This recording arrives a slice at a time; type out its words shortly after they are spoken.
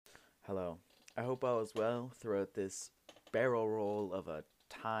Hello. I hope all is well throughout this barrel roll of a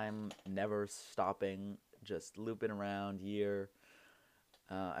time never stopping, just looping around year.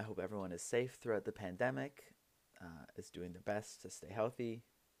 I hope everyone is safe throughout the pandemic, is doing the best to stay healthy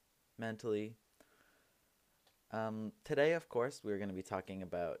mentally. Today, of course, we're going to be talking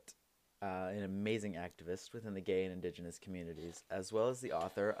about an amazing activist within the gay and indigenous communities, as well as the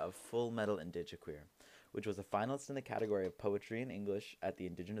author of Full Metal Indigiqueer, which was a finalist in the category of Poetry in English at the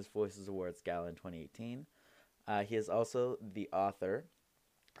Indigenous Voices Awards Gala in 2018. He is also the author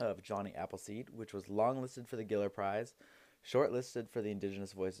of Johnny Appleseed, which was longlisted for the Giller Prize, shortlisted for the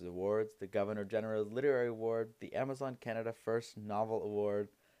Indigenous Voices Awards, the Governor General's Literary Award, the Amazon Canada First Novel Award,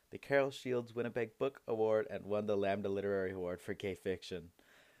 the Carol Shields Winnipeg Book Award, and won the Lambda Literary Award for gay fiction.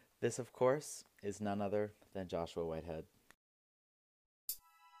 This, of course, is none other than Joshua Whitehead.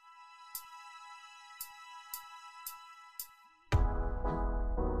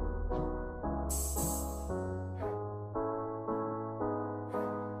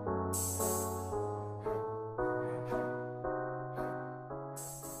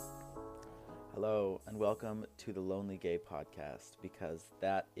 Hello, and welcome to the Lonely Gay Podcast, because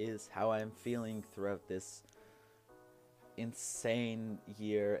that is how I'm feeling throughout this insane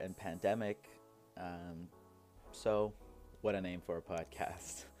year and pandemic. So, what a name for a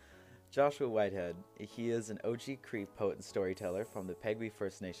podcast. Joshua Whitehead, he is an OG Cree poet and storyteller from the Pegwee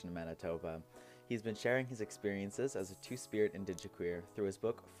First Nation of Manitoba. He's been sharing his experiences as a two-spirit Indigiqueer through his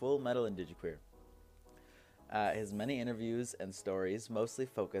book Full Metal Indigiqueer. His many interviews and stories mostly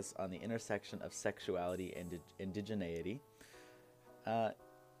focus on the intersection of sexuality and indigeneity.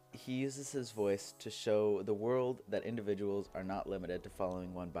 He uses his voice to show the world that individuals are not limited to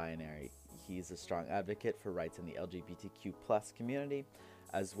following one binary. He's a strong advocate for rights in the LGBTQ plus community,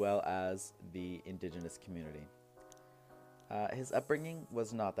 as well as the Indigenous community. His upbringing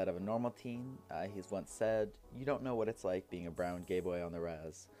was not that of a normal teen. He's once said, "You don't know what it's like being a brown gay boy on the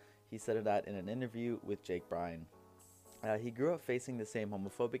res." He said that in an interview with Jake Bryan. He grew up facing the same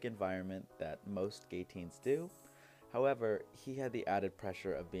homophobic environment that most gay teens do. However, he had the added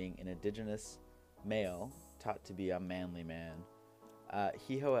pressure of being an Indigenous male, taught to be a manly man.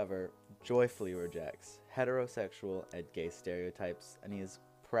 He, however, joyfully rejects heterosexual and gay stereotypes, and he is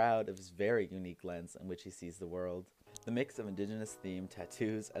proud of his very unique lens in which he sees the world. The mix of Indigenous-themed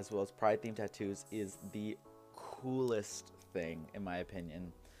tattoos as well as Pride-themed tattoos is the coolest thing, in my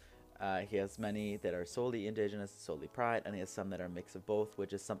opinion. He has many that are solely Indigenous, solely Pride, and he has some that are a mix of both,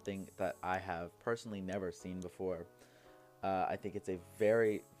 which is something that I have personally never seen before. I think it's a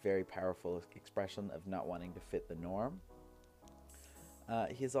very, very powerful expression of not wanting to fit the norm.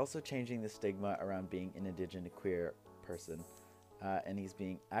 He is also changing the stigma around being an Indigenous Queer person, and he's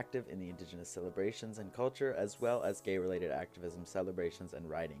being active in the Indigenous celebrations and culture, as well as gay-related activism, celebrations, and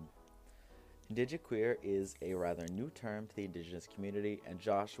writing. Indigiqueer is a rather new term to the Indigenous community, and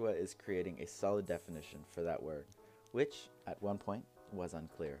Joshua is creating a solid definition for that word, which, at one point, was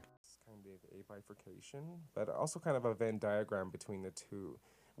unclear. It's kind of a bifurcation, but also kind of a Venn diagram between the two,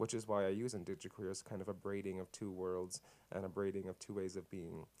 which is why I use Indigiqueer as kind of a braiding of two worlds and a braiding of two ways of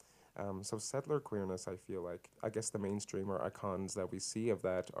being. So settler queerness, I feel like, I guess the mainstream or icons that we see of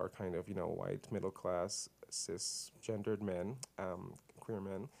that are kind of, white, middle class, cisgendered men, queer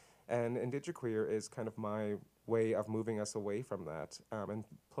men. And Indigiqueer is kind of my way of moving us away from that and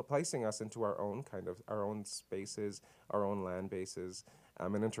placing us into our own spaces, our own land bases,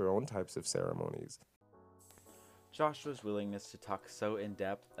 and into our own types of ceremonies. Joshua's willingness to talk so in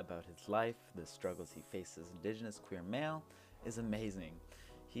depth about his life, the struggles he faces as Indigenous queer male, is amazing.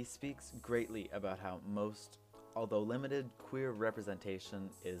 He speaks greatly about how most, although limited, queer representation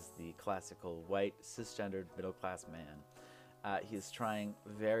is the classical white, cisgendered, middle-class man. He is trying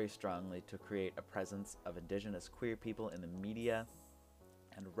very strongly to create a presence of Indigenous queer people in the media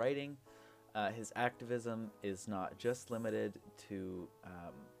and writing. His activism is not just limited to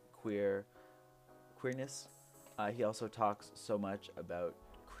queerness. He also talks so much about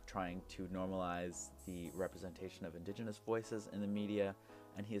trying to normalize the representation of Indigenous voices in the media,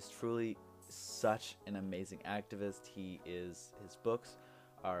 and he is truly such an amazing activist. His books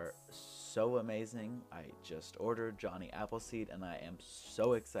are so amazing. I just ordered Johnny Appleseed, and I am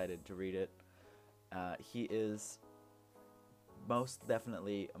so excited to read it. He is most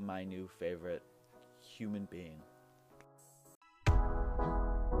definitely my new favorite human being.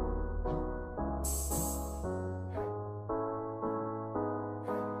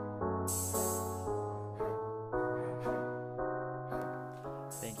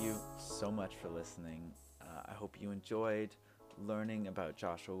 Thank you so much for listening. I hope you enjoyed learning about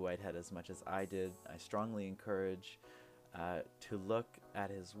Joshua Whitehead as much as I did. I strongly encourage to look at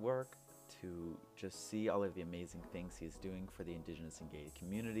his work, to just see all of the amazing things he's doing for the Indigenous and gay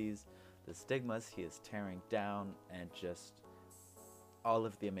communities, the stigmas he is tearing down, and just all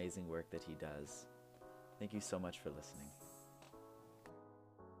of the amazing work that he does. Thank you so much for listening.